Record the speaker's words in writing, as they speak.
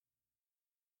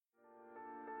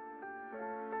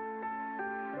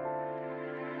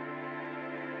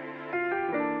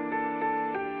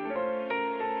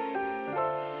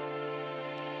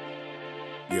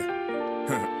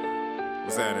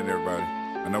What's happening, everybody?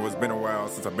 I know it's been a while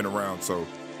since I've been around, so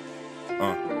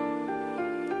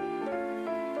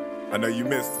I know you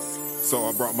missed us, so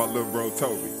I brought my little bro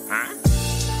Toby. Huh?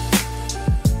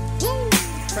 Woo!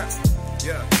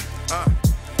 Yeah.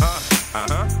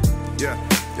 Yeah.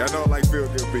 Y'all know I like feel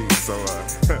good beats, so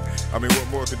I mean, what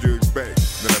more could you expect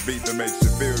than a beat that makes you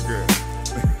feel good?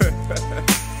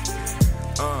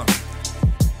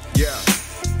 Yeah.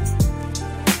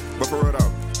 But for real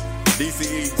though,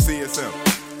 DCE, CSM,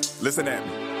 listen at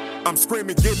me. I'm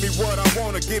screaming, give me what I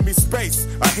wanna, give me space.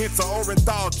 I hit to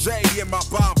Orenthal J in my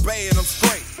Bombay and I'm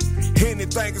straight.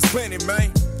 Anything is plenty,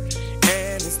 man.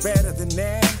 And it's better than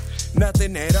that,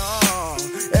 nothing at all.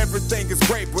 Everything is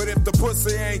great, but if the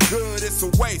pussy ain't good, it's a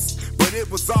waste. But it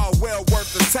was all well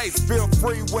worth the taste. Feel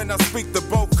free when I speak to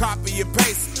both copy and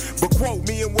paste. But quote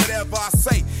me in whatever I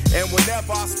say. And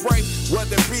whenever I spray,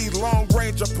 whether it be long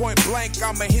range or point blank,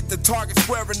 I'ma hit the target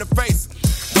square in the face.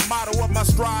 The motto of my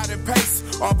stride and pace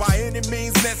are by any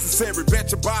means necessary.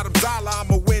 Bet your bottom dollar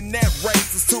I'ma win that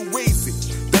race. It's too easy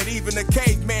that even a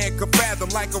caveman could fathom.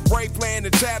 Like a Ray playing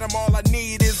the Chatham, all I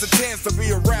need is a chance to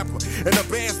be a rapper. And the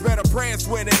band's better prance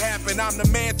when it happen. I'm the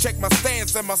man, check my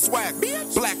stance and my swag.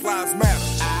 Black Lives Matter.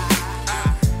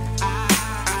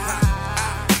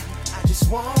 I just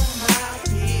want my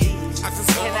piece.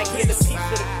 Can I get a piece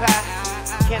of the pie?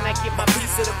 Can I get my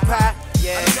piece of the pie?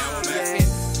 Yeah.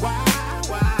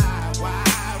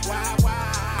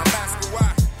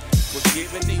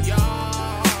 Giving to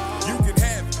y'all, you can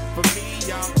have it. For me,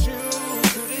 y'all choose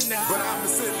to deny. But I'm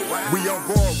specific. We on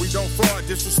board, we don't fraud,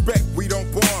 disrespect, we don't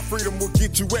bore. Freedom will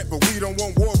get you wet, but we don't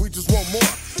want war, we just want more.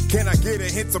 Can I get a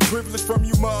hint of privilege from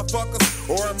you motherfuckers?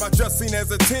 Or am I just seen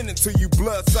as a tenant to you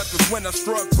bloodsuckers? When I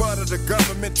struck butter, the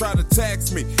government tried to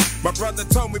tax me. My brother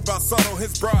told me about subtle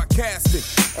his broadcasting.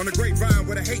 On the grapevine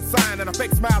with a hate sign and a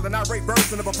fake smile, an irate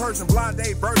version of a Persian blind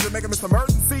date version, making Mr.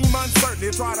 Merton seem uncertain.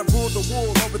 They try to pull the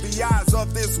wool over the eyes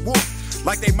of this wolf,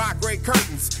 like they migrate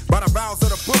curtains by the vows of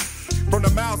the book, from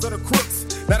the mouths of the crooks.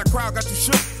 Now the crowd got you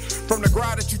shook, from the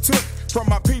ground that you took from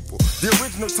my people. The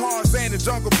original Tarzan and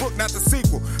Jungle Book, not the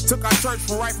sequel. Took our church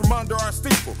from right from under our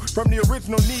steeple, from the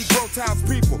original Negro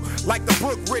townspeople. Like the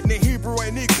book written in Hebrew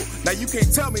ain't equal. Now you can't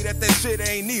tell me that shit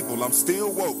ain't evil. I'm still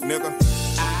woke, nigga.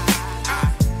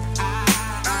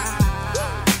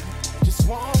 Just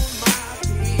want my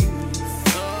piece.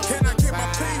 Can I get my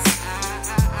piece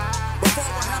before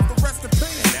I have to rest in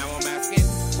peace? And now I'm asking,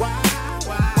 why?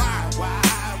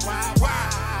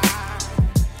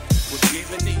 Was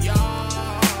given to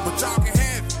y'all, but y'all can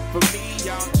have it. For me,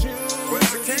 y'all choose.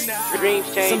 Dreams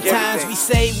change Sometimes everything. we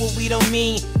say what we don't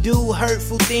mean, do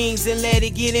hurtful things and let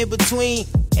it get in between.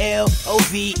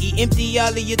 L-O-V-E, empty all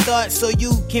of your thoughts so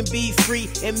you can be free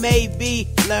and maybe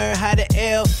learn how to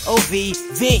L-O-V.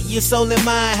 Vent your soul and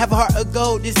mind, have a heart of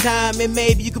gold this time and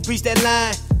maybe you can preach that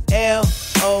line.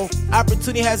 L-O,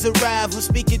 opportunity has arrived, who's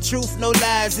speaking truth, no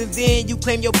lies, and then you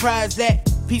claim your prize, that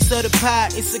piece of the pie.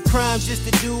 It's a crime just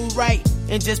to do right,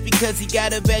 and just because he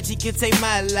got a badge he can take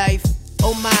my life.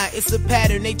 Oh my, it's a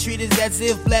pattern, they treat us as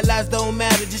if black lives don't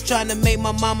matter. Just trying to make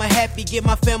my mama happy, get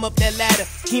my fam up that ladder.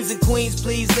 Kings and queens,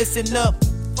 please listen up.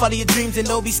 Follow your dreams and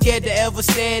don't be scared to ever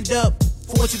stand up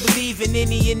for what you believe in.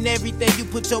 Any and everything you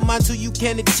put your mind to, you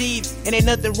can achieve. And ain't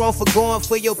nothing wrong for going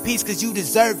for your peace, cause you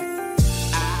deserve it.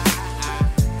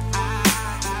 I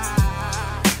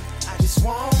just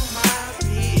want my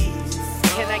piece.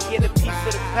 Can I get a piece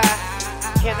of the pie?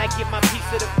 Can I get my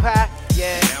piece of the pie?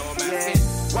 Yeah. Now I'm asking,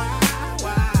 why?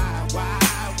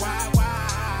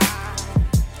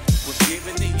 Was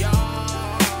given to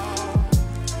y'all,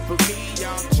 for me,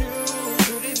 y'all choose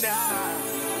to deny.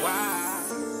 Why?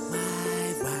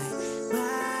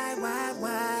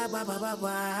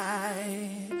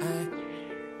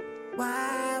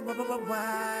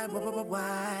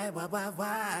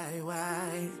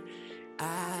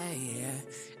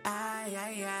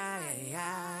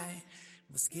 I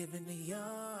was given to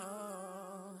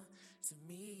y'all, to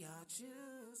me, y'all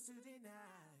choose to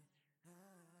deny.